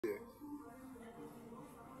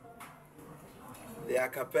The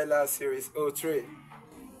Acapella series 03.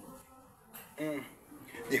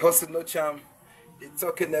 The hustle no charm. They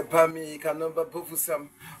talking about me, can number both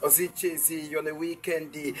some. Or see Chasey on the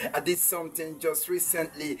weekend. I did something just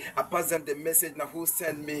recently. I passed them the message now who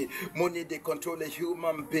sent me. Money they control a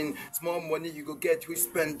human being. Small money you go get who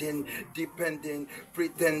spending, depending,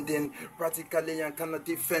 pretending, practically and cannot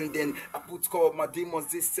defending. I put call my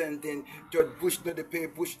demons descending. George Bush no they pay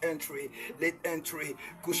Bush entry, late entry,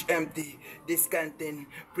 push empty, this kind thing.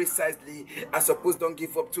 Precisely. I suppose don't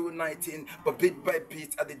give up 219, but bit by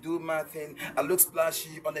bit I they do my thing. I look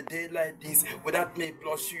splashy on a day like this. Without me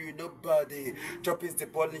blush you, nobody. Drop is the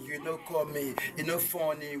ball and you know call me. You know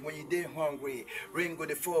funny when you day hungry. Ring with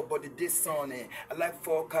the four but the day sunny. I like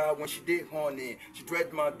 4 car when she day honey. She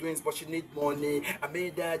dread my doings but she need money. I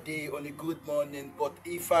made that day on a good morning. But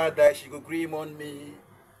if I die she go dream on me.